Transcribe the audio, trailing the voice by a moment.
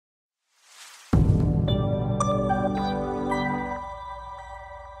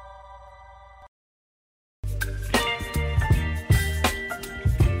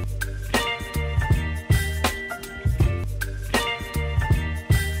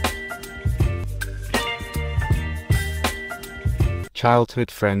childhood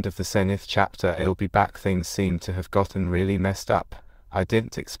friend of the Zenith chapter, I'll be back. Things seem to have gotten really messed up. I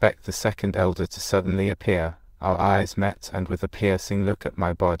didn't expect the second elder to suddenly appear. Our eyes met, and with a piercing look at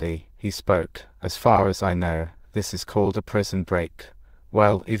my body, he spoke. As far as I know, this is called a prison break.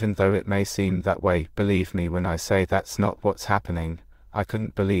 Well, even though it may seem that way, believe me when I say that's not what's happening. I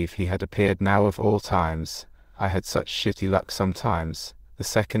couldn't believe he had appeared now of all times. I had such shitty luck sometimes. The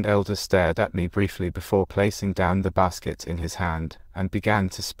second elder stared at me briefly before placing down the basket in his hand, and began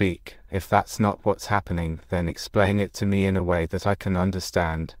to speak. If that's not what's happening, then explain it to me in a way that I can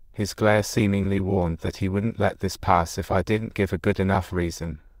understand. His glare seemingly warned that he wouldn't let this pass if I didn't give a good enough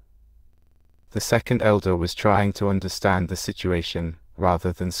reason. The second elder was trying to understand the situation,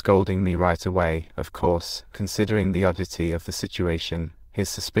 rather than scolding me right away. Of course, considering the oddity of the situation, his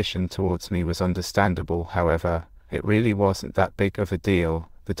suspicion towards me was understandable. However, it really wasn't that big of a deal.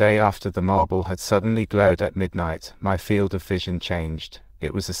 The day after the marble had suddenly glowed at midnight, my field of vision changed.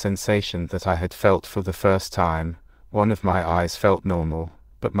 It was a sensation that I had felt for the first time. One of my eyes felt normal,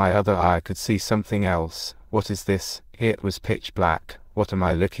 but my other eye could see something else. What is this? It was pitch black. What am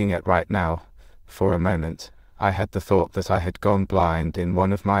I looking at right now? For a moment, I had the thought that I had gone blind in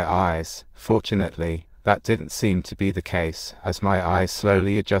one of my eyes. Fortunately, that didn't seem to be the case, as my eyes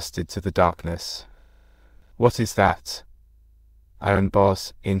slowly adjusted to the darkness. What is that? Iron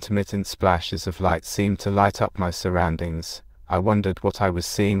bars, intermittent splashes of light seemed to light up my surroundings. I wondered what I was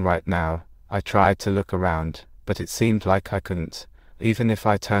seeing right now. I tried to look around, but it seemed like I couldn't. Even if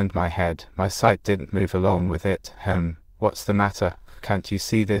I turned my head, my sight didn't move along with it. What's the matter? Can't you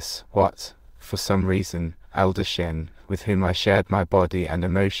see this? What? For some reason, Elder Shin, with whom I shared my body and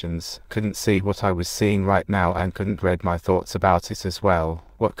emotions, couldn't see what I was seeing right now and couldn't read my thoughts about it as well.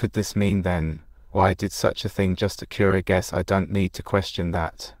 What could this mean then? Why did such a thing just occur? I guess I don't need to question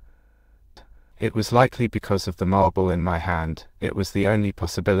that. It was likely because of the marble in my hand. It was the only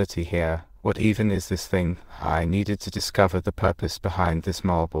possibility here. What even is this thing? I needed to discover the purpose behind this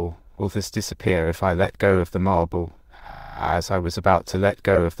marble. Will this disappear if I let go of the marble? As I was about to let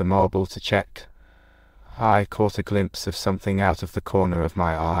go of the marble to check, I caught a glimpse of something out of the corner of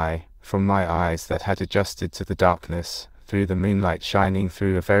my eye. From my eyes that had adjusted to the darkness, through the moonlight shining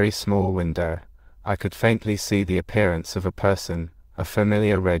through a very small window, I could faintly see the appearance of a person, a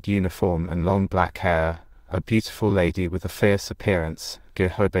familiar red uniform and long black hair, a beautiful lady with a fierce appearance,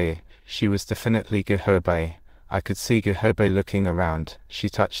 Gehobe. She was definitely Gehobe. I could see Gehobe looking around. She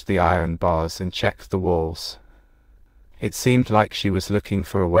touched the iron bars and checked the walls. It seemed like she was looking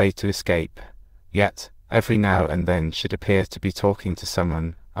for a way to escape. Yet, every now and then she'd appear to be talking to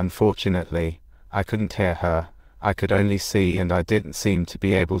someone. Unfortunately, I couldn't hear her. I could only see, and I didn't seem to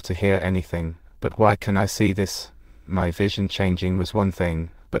be able to hear anything. But why can I see this? My vision changing was one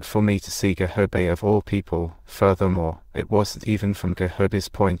thing, but for me to see Gehobe of all people, furthermore, it wasn't even from Gehobe's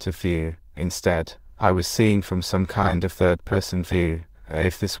point of view. Instead, I was seeing from some kind of third-person view.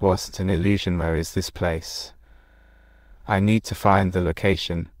 If this wasn't an illusion, where is this place? I need to find the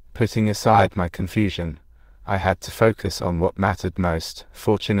location. Putting aside my confusion, I had to focus on what mattered most.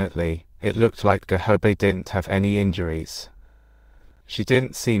 Fortunately, it looked like Gehobe didn't have any injuries. She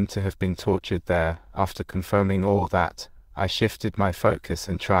didn't seem to have been tortured there. After confirming all that, I shifted my focus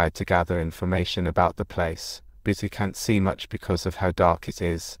and tried to gather information about the place, but I can't see much because of how dark it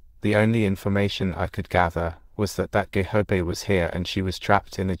is. The only information I could gather was that Gehobe was here and she was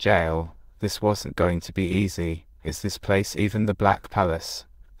trapped in a jail. This wasn't going to be easy. Is this place even the Black Palace?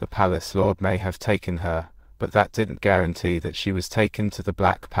 The Palace Lord may have taken her, but that didn't guarantee that she was taken to the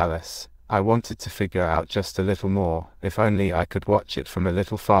Black Palace. I wanted to figure out just a little more. If only I could watch it from a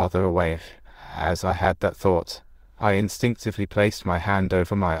little farther away. As I had that thought, I instinctively placed my hand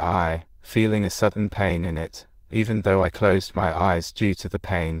over my eye, feeling a sudden pain in it. Even though I closed my eyes due to the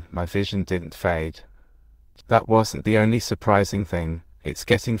pain, my vision didn't fade. That wasn't the only surprising thing. It's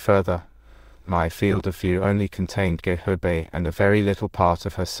getting further. My field of view only contained Gehobe and a very little part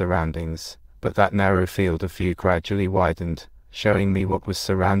of her surroundings, but that narrow field of view gradually widened, showing me what was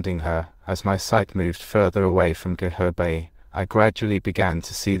surrounding her. As my sight moved further away from Gehobe, I gradually began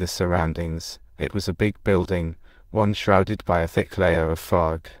to see the surroundings. It was a big building, one shrouded by a thick layer of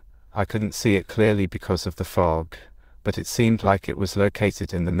fog. I couldn't see it clearly because of the fog, but it seemed like it was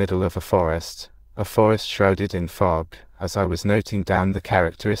located in the middle of a forest shrouded in fog. As I was noting down the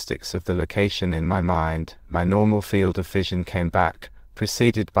characteristics of the location in my mind, my normal field of vision came back,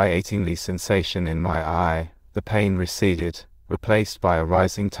 preceded by a tingly sensation in my eye. The pain receded, replaced by a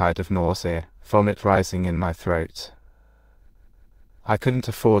rising tide of nausea, vomit rising in my throat. I couldn't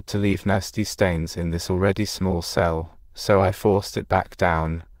afford to leave nasty stains in this already small cell, so I forced it back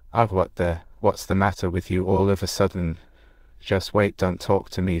down. What's the matter with you all of a sudden? Just wait, don't talk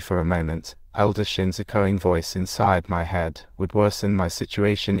to me for a moment. Elder Shin's echoing voice inside my head would worsen my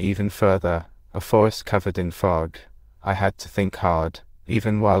situation even further. A forest covered in fog. I had to think hard,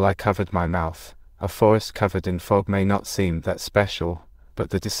 even while I covered my mouth. A forest covered in fog may not seem that special, but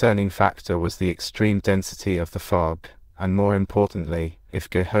the discerning factor was the extreme density of the fog, and more importantly, if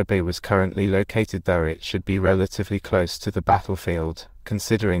Gehobe was currently located there, it should be relatively close to the battlefield,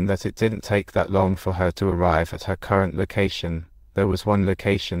 considering that it didn't take that long for her to arrive at her current location. There was one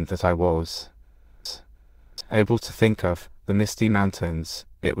location that I was able to think of, the Misty Mountains.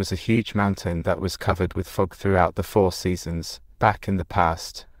 It was a huge mountain that was covered with fog throughout the 4 seasons. Back in the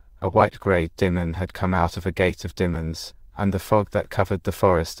past, a white-grey demon had come out of a gate of demons, and the fog that covered the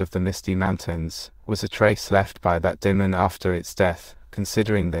forest of the Misty Mountains was a trace left by that demon after its death.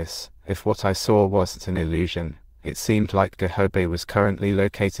 Considering this, if what I saw wasn't an illusion, it seemed like Gehobe was currently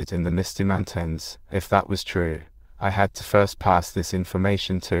located in the Misty Mountains. If that was true, I had to first pass this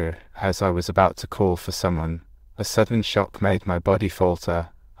information to her, as I was about to call for someone. A sudden shock made my body falter.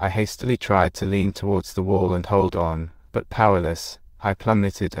 I hastily tried to lean towards the wall and hold on, but powerless, I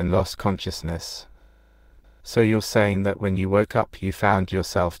plummeted and lost consciousness. So you're saying that when you woke up you found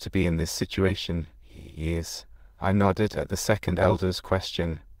yourself to be in this situation? Yes. I nodded at the second elder's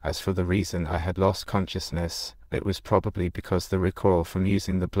question. As for the reason I had lost consciousness, it was probably because the recoil from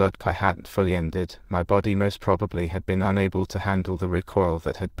using the blood I hadn't fully ended. My body most probably had been unable to handle the recoil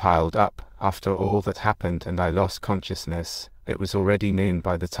that had piled up after all that happened, and I lost consciousness. It was already noon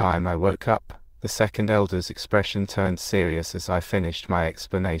by the time I woke up. The second elder's expression turned serious as I finished my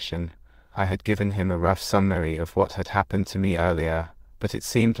explanation. I had given him a rough summary of what had happened to me earlier, but it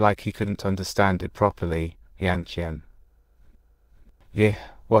seemed like he couldn't understand it properly. Yanqian. Yeah,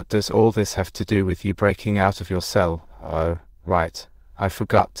 what does all this have to do with you breaking out of your cell? Oh, right. I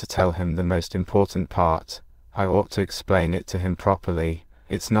forgot to tell him the most important part. I ought to explain it to him properly.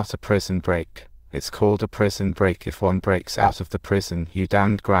 It's not a prison break. It's called a prison break if one breaks out of the prison, you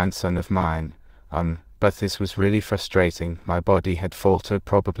damned grandson of mine. But this was really frustrating. My body had faltered,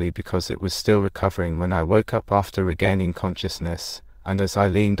 probably because it was still recovering when I woke up after regaining consciousness, and as I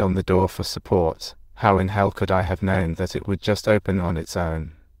leaned on the door for support, how in hell could I have known that it would just open on its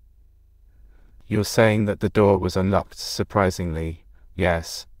own? You're saying that the door was unlocked? Surprisingly,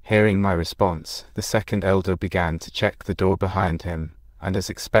 yes. Hearing my response, the second elder began to check the door behind him, and as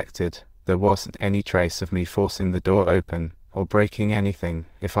expected, there wasn't any trace of me forcing the door open, or breaking anything.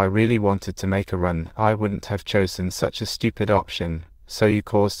 If I really wanted to make a run, I wouldn't have chosen such a stupid option. So you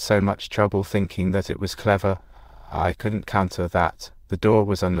caused so much trouble thinking that it was clever? I couldn't counter that. The door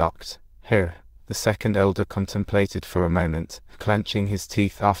was unlocked. Here. The second elder contemplated for a moment, clenching his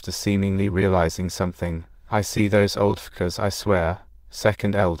teeth after seemingly realizing something. I see those old fuckers, I swear.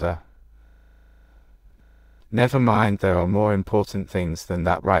 Second elder. Never mind, there are more important things than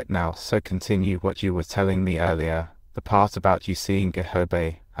that right now, so continue what you were telling me earlier. The part about you seeing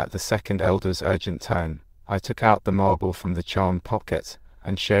Gehobe. At the second elder's urgent tone, I took out the marble from the charm pocket,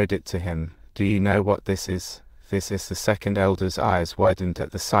 and showed it to him. Do you know what this is? This is the second elder's eyes widened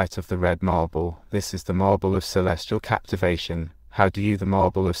at the sight of the red marble. This is the marble of celestial captivation. How do you? The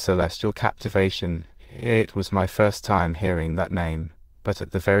marble of celestial captivation? It was my first time hearing that name, but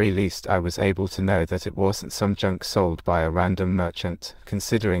at the very least I was able to know that it wasn't some junk sold by a random merchant,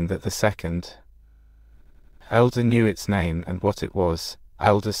 considering that the second elder knew its name and what it was.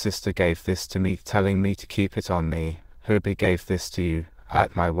 Elder sister gave this to me, telling me to keep it on me. Herbie gave this to you.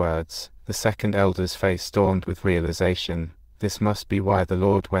 At my words, the second elder's face stormed with realization. This must be why the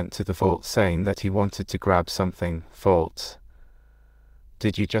Lord went to the vault saying that he wanted to grab something. Vault.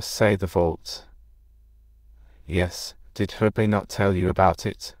 Did you just say the vault? Yes. Did Herbie not tell you about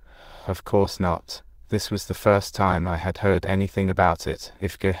it? Of course not. This was the first time I had heard anything about it.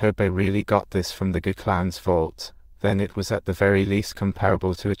 If Gehobe really got this from the Ge clan's vault, then it was at the very least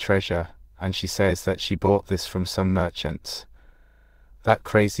comparable to a treasure, and she says that she bought this from some merchants. That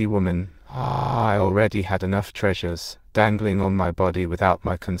crazy woman. I already had enough treasures dangling on my body without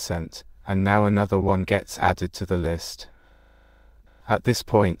my consent, and now another one gets added to the list. At this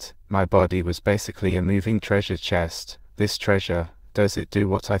point, my body was basically a moving treasure chest. This treasure, does it do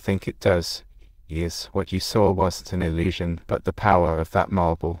what I think it does? Yes, what you saw wasn't an illusion, but the power of that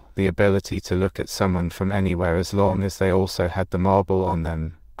marble, the ability to look at someone from anywhere as long as they also had the marble on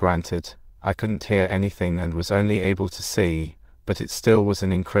them. Granted, I couldn't hear anything and was only able to see, but it still was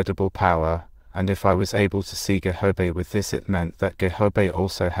an incredible power, and if I was able to see Gehobe with this, it meant that Gehobe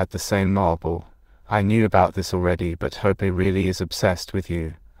also had the same marble. I knew about this already, but Hobe really is obsessed with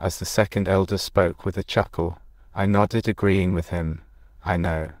you. As the second elder spoke with a chuckle, I nodded, agreeing with him. I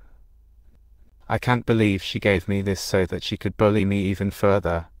know. I can't believe she gave me this so that she could bully me even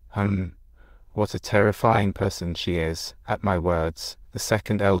further. What a terrifying person she is. At my words, the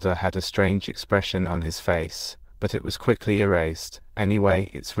second elder had a strange expression on his face, but it was quickly erased. Anyway,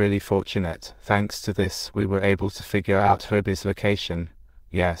 it's really fortunate. Thanks to this, we were able to figure out Herbie's location.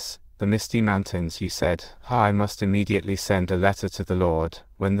 Yes, the Misty Mountains, you said. I must immediately send a letter to the Lord.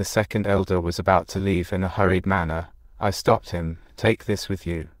 When the second elder was about to leave in a hurried manner, I stopped him. Take this with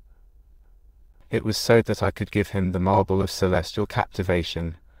you. It was so that I could give him the marble of celestial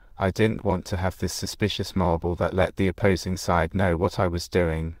captivation. I didn't want to have this suspicious marble that let the opposing side know what I was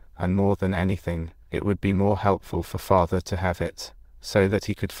doing, and more than anything, it would be more helpful for Father to have it, so that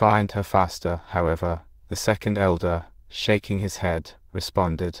he could find her faster. However, the second elder, shaking his head,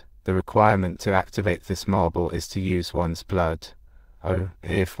 responded, the requirement to activate this marble is to use one's blood. Oh,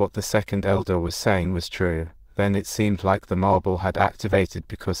 if what the second elder was saying was true, then it seemed like the marble had activated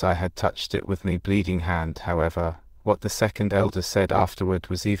because I had touched it with my bleeding hand. However, what the second elder said afterward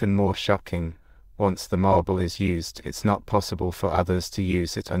was even more shocking. Once the marble is used, it's not possible for others to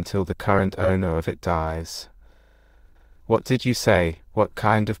use it until the current owner of it dies. What did you say? What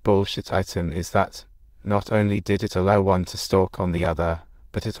kind of bullshit item is that? Not only did it allow one to stalk on the other,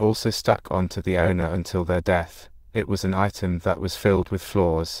 but it also stuck onto the owner until their death. It was an item that was filled with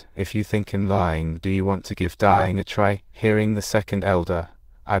flaws. If you think I'm lying, do you want to give dying a try? Hearing the second elder,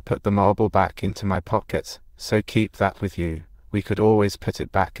 I put the marble back into my pocket. So keep that with you. We could always put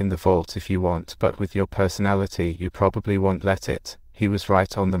it back in the vault if you want, but with your personality you probably won't let it. He was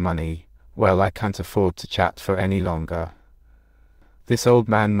right on the money. Well, I can't afford to chat for any longer. This old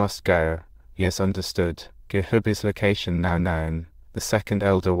man must go. Yes, understood. Gehubi's location now known. The second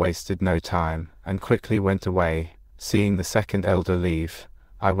elder wasted no time, and quickly went away. Seeing the second elder leave,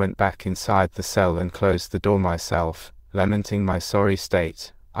 I went back inside the cell and closed the door myself, lamenting my sorry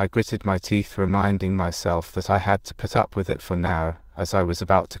state. I gritted my teeth, reminding myself that I had to put up with it for now. As I was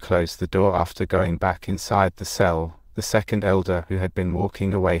about to close the door after going back inside the cell, the second elder, who had been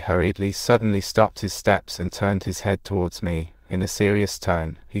walking away hurriedly, suddenly stopped his steps and turned his head towards me. In a serious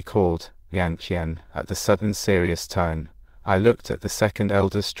tone, he called, "Yanqian." At the sudden serious tone, I looked at the second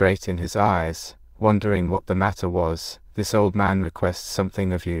elder straight in his eyes, wondering what the matter was. This old man requests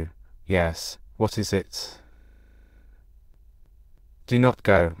something of you. Yes, what is it? Do not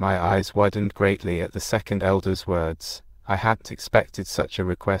go. My eyes widened greatly at the second elder's words. I hadn't expected such a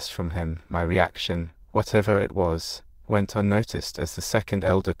request from him. My reaction, whatever it was, went unnoticed as the second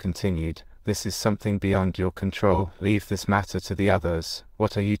elder continued. This is something beyond your control. Leave this matter to the others.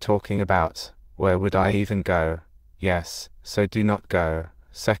 What are you talking about? Where would I even go? Yes, so do not go.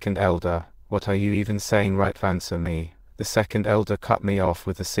 Second elder, what are you even saying? Right, answer me. The second elder cut me off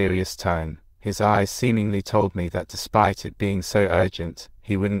with a serious tone. His eyes seemingly told me that despite it being so urgent,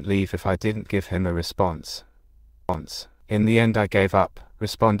 he wouldn't leave if I didn't give him a response. In the end I gave up,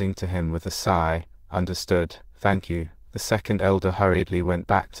 responding to him with a sigh. Understood, thank you. The second elder hurriedly went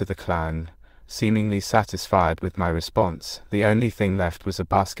back to the clan, seemingly satisfied with my response. The only thing left was a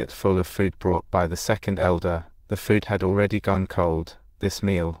basket full of food brought by the second elder. The food had already gone cold. This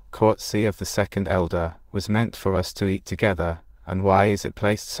meal, courtesy of the second elder, was meant for us to eat together. And why is it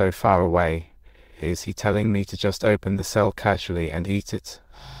placed so far away? Is he telling me to just open the cell casually and eat it?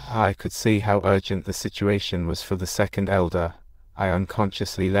 I could see how urgent the situation was for the second elder. I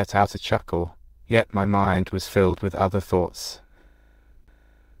unconsciously let out a chuckle, yet my mind was filled with other thoughts.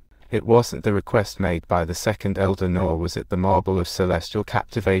 It wasn't the request made by the second elder, nor was it the marble of celestial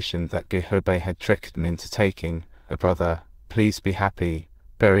captivation that Gehube had tricked me into taking. A brother, please be happy.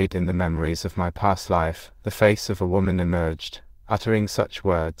 Buried in the memories of my past life, the face of a woman emerged. Uttering such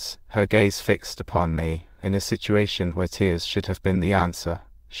words, her gaze fixed upon me. In a situation where tears should have been the answer,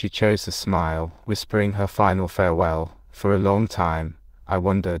 she chose a smile, whispering her final farewell. For a long time, I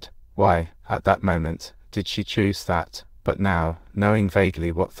wondered, why, at that moment, did she choose that? But now, knowing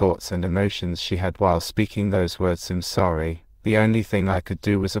vaguely what thoughts and emotions she had while speaking those words, I'm sorry, the only thing I could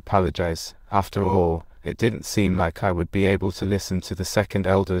do was apologize. After all, it didn't seem like I would be able to listen to the second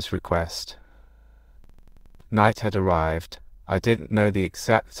elder's request. Night had arrived. I didn't know the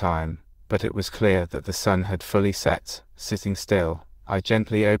exact time, but it was clear that the sun had fully set. Sitting still, I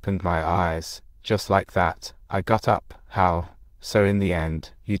gently opened my eyes. Just like that, I got up. How? So in the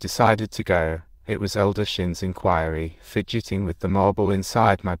end, you decided to go? It was Elder Shin's inquiry, fidgeting with the marble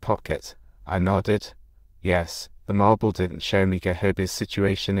inside my pocket. I nodded. Yes, the marble didn't show me Gehubi's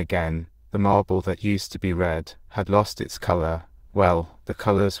situation again. The marble that used to be red had lost its color. Well, the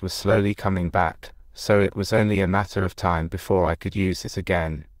colors were slowly coming back. So it was only a matter of time before I could use it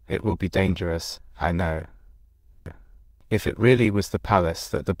again. It will be dangerous, I know. If it really was the palace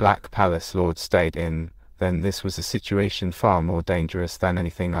that the Black Palace Lord stayed in, then this was a situation far more dangerous than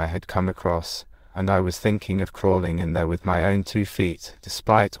anything I had come across, and I was thinking of crawling in there with my own 2 feet,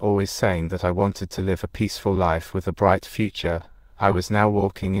 despite always saying that I wanted to live a peaceful life with a bright future. I was now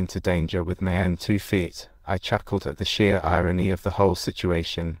walking into danger with my own 2 feet. I chuckled at the sheer irony of the whole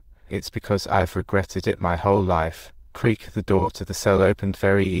situation. It's because I've regretted it my whole life. Creak, the door to the cell opened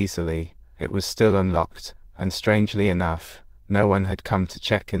very easily. It was still unlocked, and strangely enough, no one had come to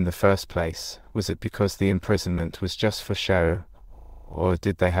check in the first place. Was it because the imprisonment was just for show? Or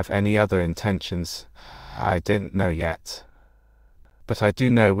did they have any other intentions? I didn't know yet. But I do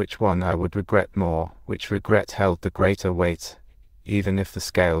know which one I would regret more, which regret held the greater weight. Even if the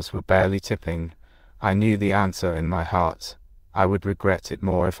scales were barely tipping, I knew the answer in my heart. I would regret it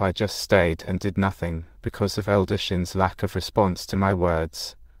more if I just stayed and did nothing, because of Elder Shin's lack of response to my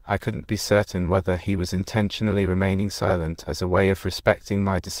words. I couldn't be certain whether he was intentionally remaining silent as a way of respecting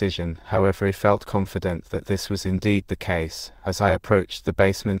my decision. However, I felt confident that this was indeed the case. As I approached the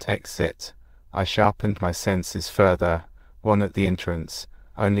basement exit, I sharpened my senses further. One at the entrance,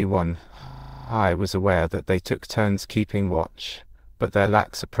 only one. I was aware that they took turns keeping watch, but their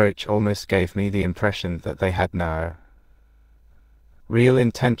lax approach almost gave me the impression that they had no real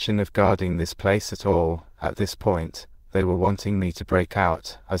intention of guarding this place at all. At this point, they were wanting me to break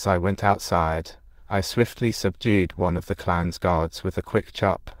out. As I went outside, I swiftly subdued one of the clan's guards with a quick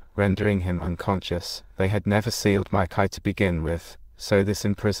chop, rendering him unconscious. They had never sealed my kai to begin with, so this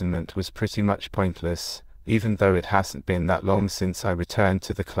imprisonment was pretty much pointless. Even though it hasn't been that long since I returned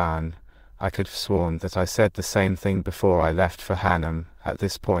to the clan, I could have sworn that I said the same thing before I left for Harem. At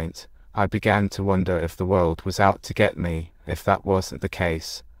this point, I began to wonder if the world was out to get me. If that wasn't the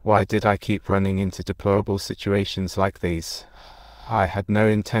case, why did I keep running into deplorable situations like these? I had no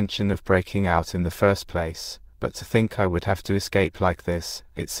intention of breaking out in the first place, but to think I would have to escape like this,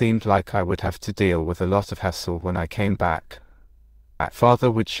 it seemed like I would have to deal with a lot of hassle when I came back.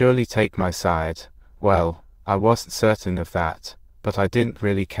 Father would surely take my side. Well, I wasn't certain of that, but I didn't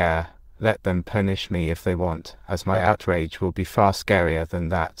really care. Let them punish me if they want, as my outrage will be far scarier than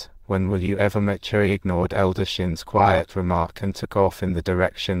that. When will you ever mature? He ignored Elder Shin's quiet remark and took off in the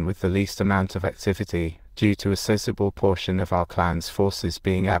direction with the least amount of activity. Due to a sizable portion of our clan's forces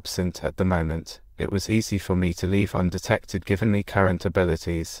being absent at the moment, it was easy for me to leave undetected given my current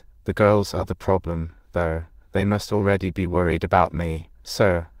abilities. The girls are the problem, though. They must already be worried about me,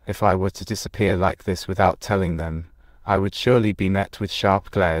 so, if I were to disappear like this without telling them, I would surely be met with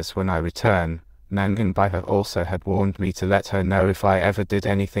sharp glares when I return. Nanganbaiha also had warned me to let her know if I ever did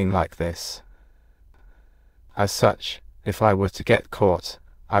anything like this. As such, if I were to get caught,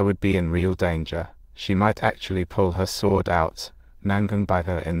 I would be in real danger. She might actually pull her sword out.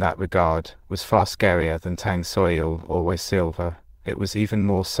 Nanganbaiha in that regard was far scarier than Tang Soil or Wei Silver. It was even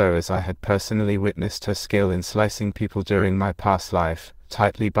more so as I had personally witnessed her skill in slicing people during my past life.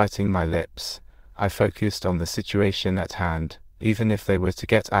 Tightly biting my lips, I focused on the situation at hand. Even if they were to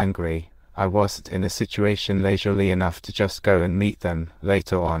get angry, I wasn't in a situation leisurely enough to just go and meet them.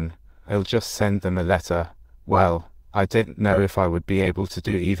 Later on, I'll just send them a letter. Well, I didn't know if I would be able to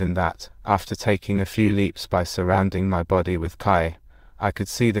do even that. After taking a few leaps by surrounding my body with kai, I could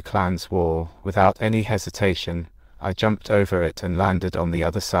see the clan's wall. Without any hesitation, I jumped over it and landed on the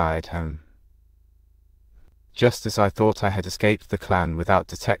other side. Just as I thought I had escaped the clan without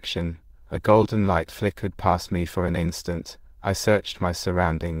detection, a golden light flickered past me for an instant. I searched my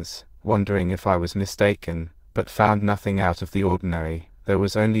surroundings, wondering if I was mistaken, but found nothing out of the ordinary. There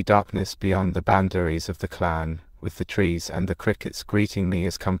was only darkness beyond the boundaries of the clan, with the trees and the crickets greeting me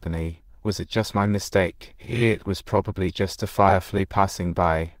as company. Was it just my mistake? It was probably just a firefly passing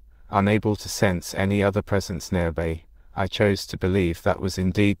by, unable to sense any other presence nearby. I chose to believe that was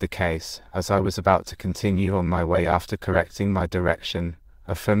indeed the case. As I was about to continue on my way after correcting my direction,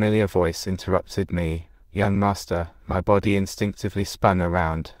 a familiar voice interrupted me. Young master, my body instinctively spun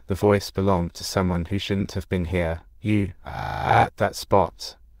around. The voice belonged to someone who shouldn't have been here. You, at that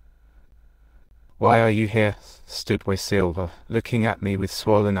spot. Why are you here? Stood Wei Silver, looking at me with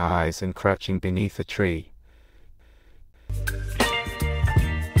swollen eyes and crouching beneath a tree.